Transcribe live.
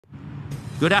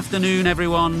Good afternoon,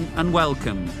 everyone, and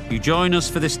welcome. You join us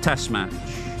for this test match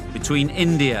between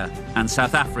India and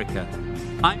South Africa.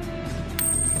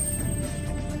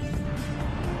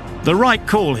 The right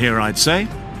call here, I'd say.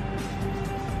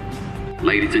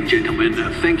 Ladies and gentlemen,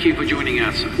 thank you for joining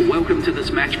us. Welcome to this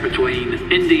match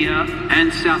between India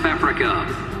and South Africa.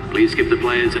 Please give the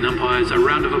players and umpires a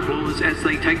round of applause as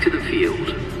they take to the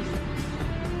field.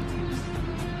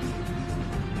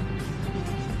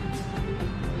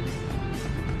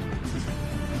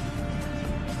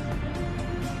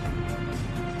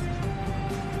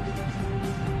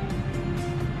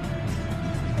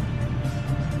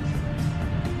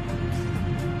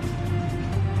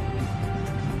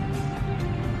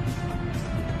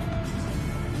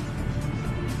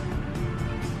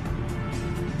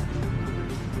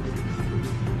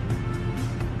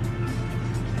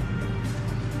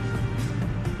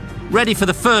 Ready for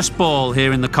the first ball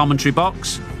here in the commentary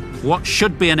box. What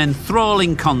should be an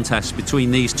enthralling contest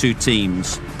between these two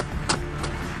teams.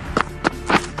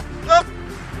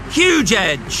 Huge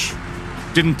edge!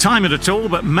 Didn't time it at all,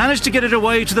 but managed to get it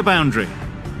away to the boundary.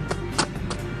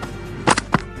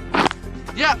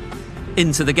 Yeah.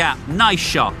 Into the gap. Nice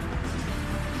shot.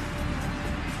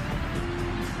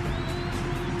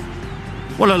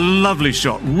 What a lovely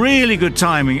shot. Really good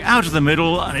timing. Out of the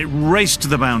middle, and it raced to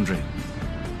the boundary.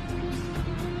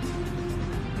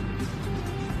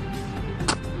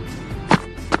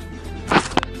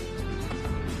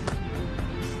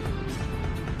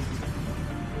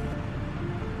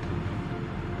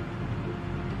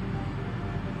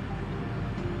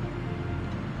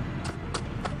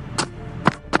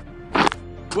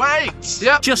 Wait!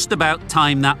 Yep. Just about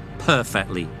timed that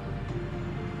perfectly.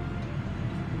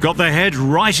 Got their head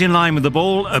right in line with the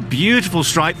ball. A beautiful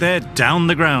strike there down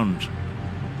the ground.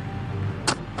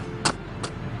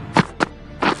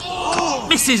 Oh,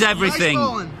 misses everything.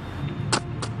 Nice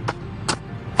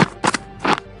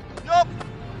nope.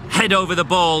 Head over the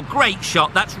ball. Great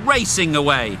shot. That's racing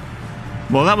away.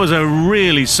 Well, that was a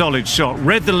really solid shot.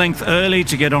 Read the length early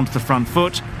to get onto the front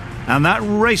foot, and that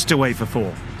raced away for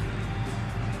four.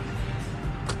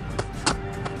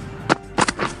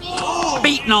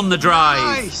 Beaten on the drive.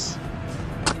 Nice.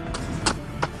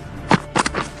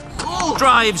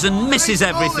 Drives and misses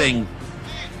everything.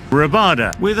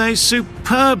 Rabada with a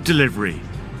superb delivery.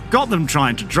 Got them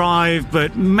trying to drive,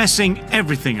 but messing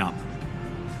everything up.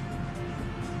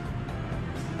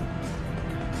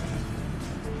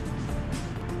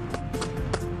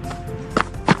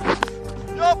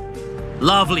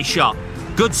 Lovely shot.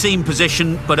 Good seam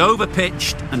position, but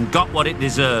over-pitched and got what it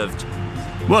deserved.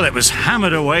 Well, it was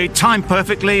hammered away, timed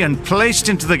perfectly and placed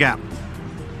into the gap.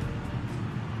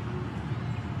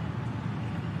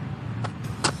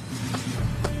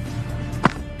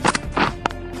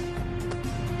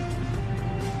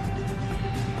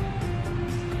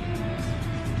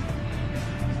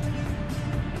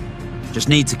 Just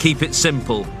need to keep it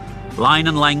simple. Line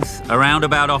and length, around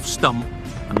about off stump,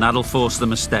 and that'll force the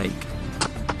mistake.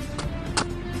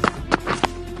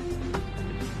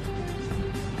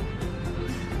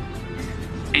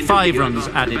 Five runs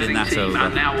added in that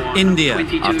over. India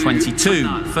are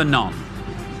 22 for none.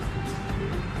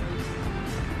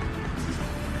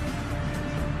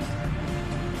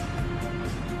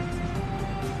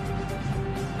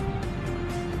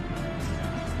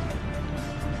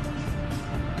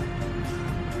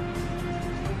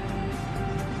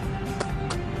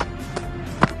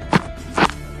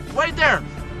 Wait there!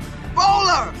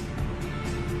 Bowler!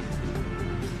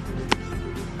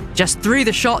 Just threw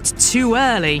the shot too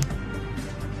early.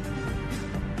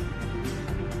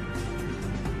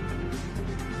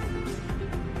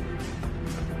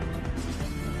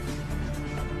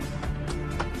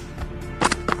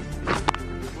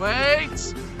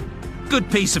 Wait!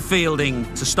 Good piece of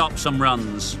fielding to stop some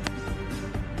runs.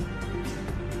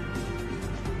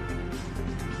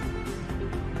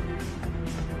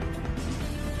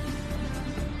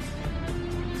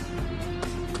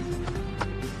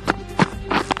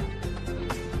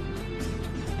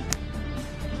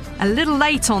 A little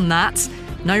late on that.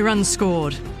 No runs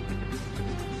scored.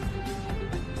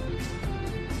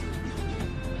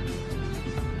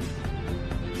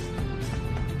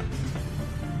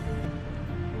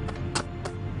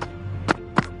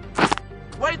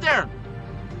 Wait there!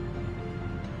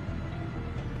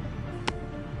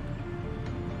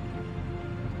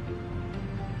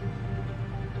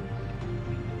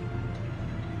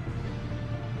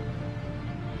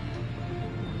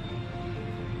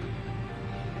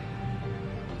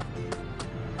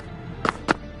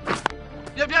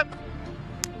 Yep.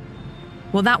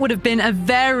 Well, that would have been a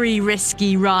very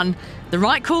risky run. The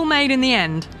right call made in the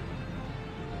end.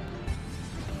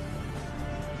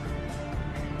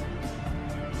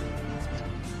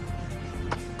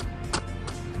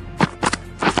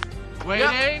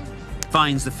 Waiting.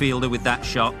 Finds the fielder with that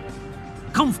shot.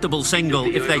 Comfortable single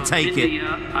if they take it.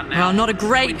 Well, not a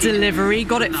great delivery.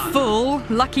 Got it full.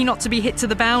 Lucky not to be hit to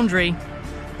the boundary.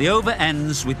 The over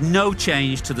ends with no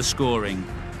change to the scoring.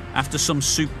 After some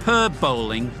superb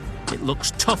bowling, it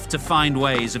looks tough to find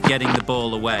ways of getting the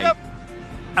ball away.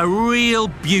 A real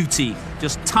beauty,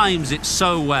 just times it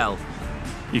so well.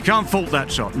 You can't fault that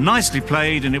shot. Nicely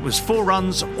played, and it was 4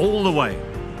 runs all the way.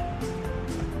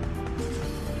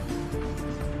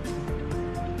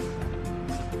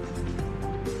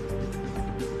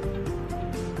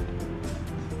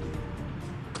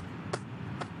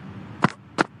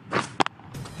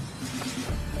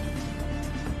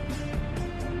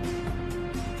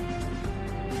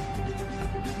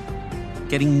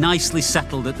 Getting nicely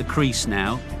settled at the crease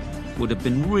now. Would have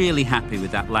been really happy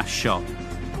with that last shot.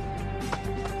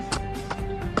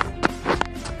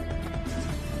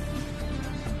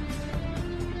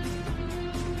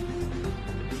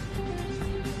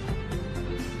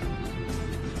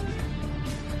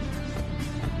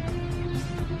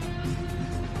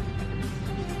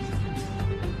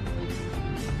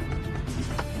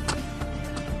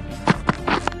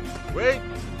 Wait.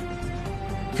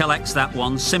 Collects that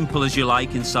one, simple as you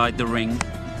like, inside the ring.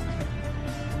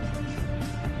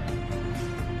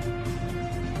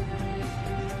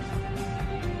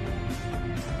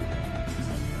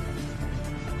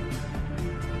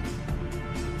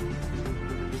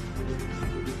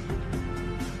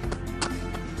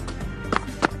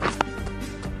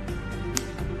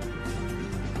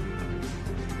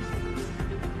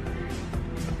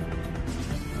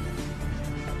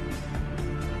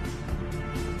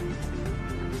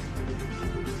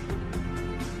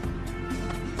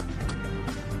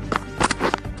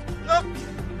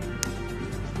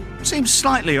 Seems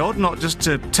slightly odd not just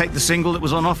to take the single that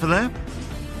was on offer there.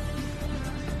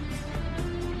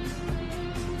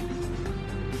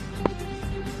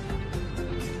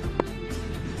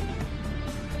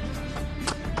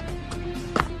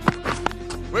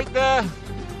 Wait there.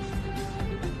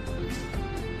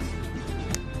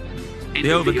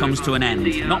 The over comes to an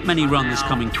end. Not many runs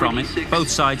coming from it. Both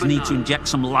sides need to inject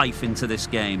some life into this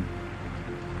game.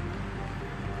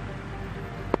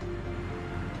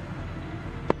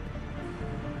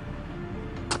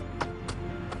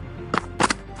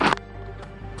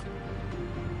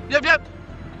 Yep.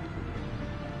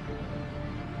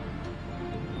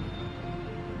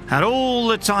 Had all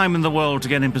the time in the world to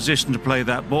get in position to play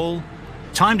that ball.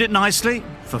 Timed it nicely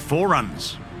for 4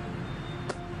 runs.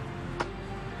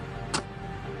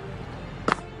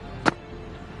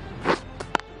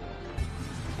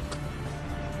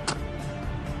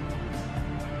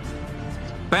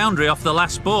 Boundary off the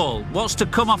last ball. What's to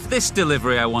come off this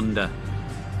delivery, I wonder?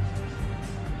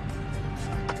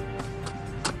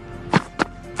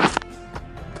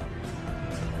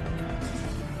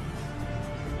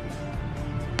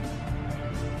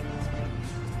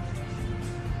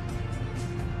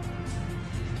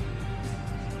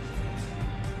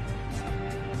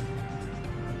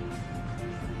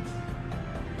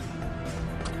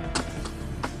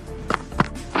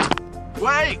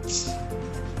 Wait.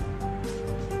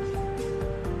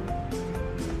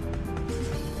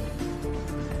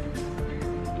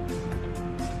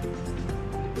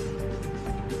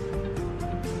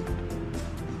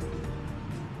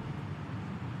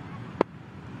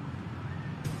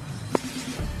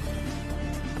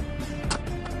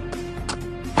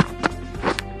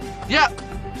 Yeah.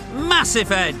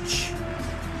 Massive edge.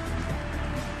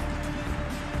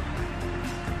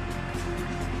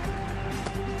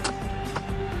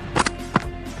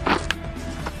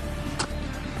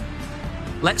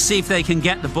 Let's see if they can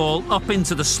get the ball up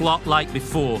into the slot like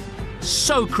before.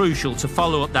 So crucial to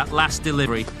follow up that last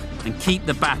delivery and keep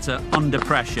the batter under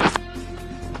pressure.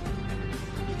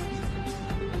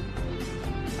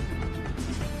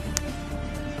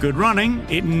 Good running.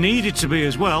 It needed to be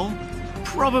as well.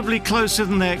 Probably closer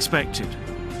than they expected.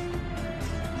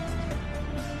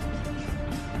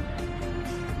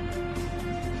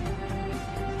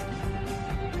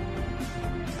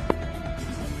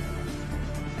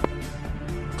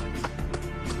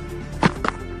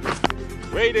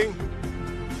 Waiting.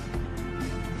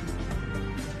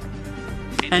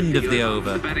 End of the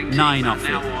over. 9 off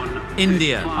it.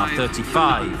 India are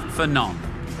 35 for none.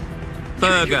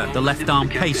 Berger, the left-arm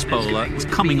pace bowler, is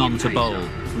coming on to bowl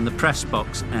from the press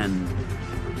box end.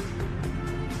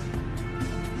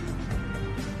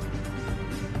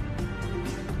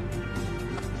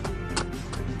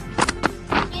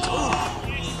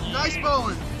 Nice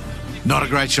bowling. Not a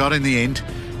great shot in the end.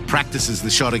 Practices the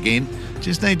shot again.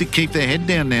 Just need to keep their head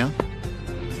down now.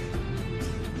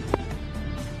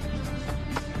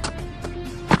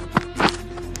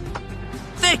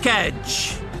 Quick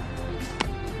edge.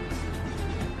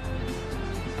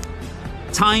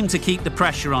 Time to keep the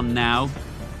pressure on now.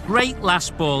 Great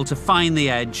last ball to find the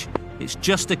edge. It's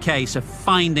just a case of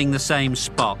finding the same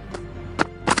spot.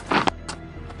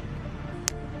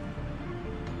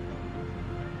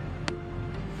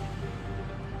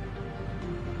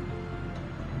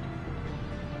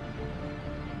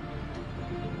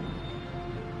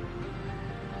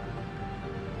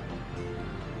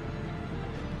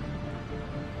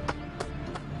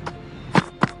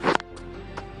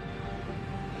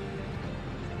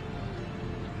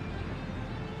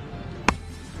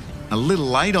 A little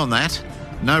late on that.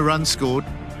 No run scored.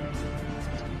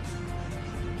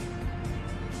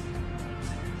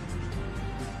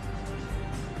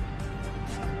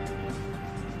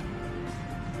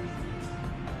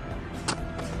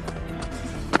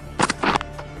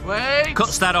 Wait.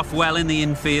 Cuts that off well in the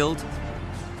infield.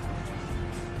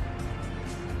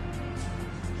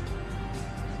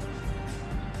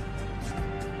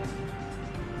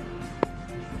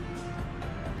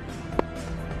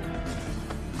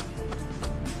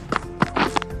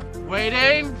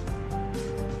 Waiting.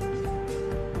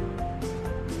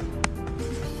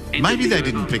 Maybe they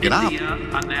didn't pick it up.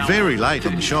 Very late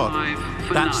on the shot.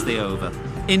 That's the over.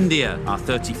 India are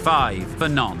 35 for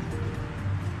none.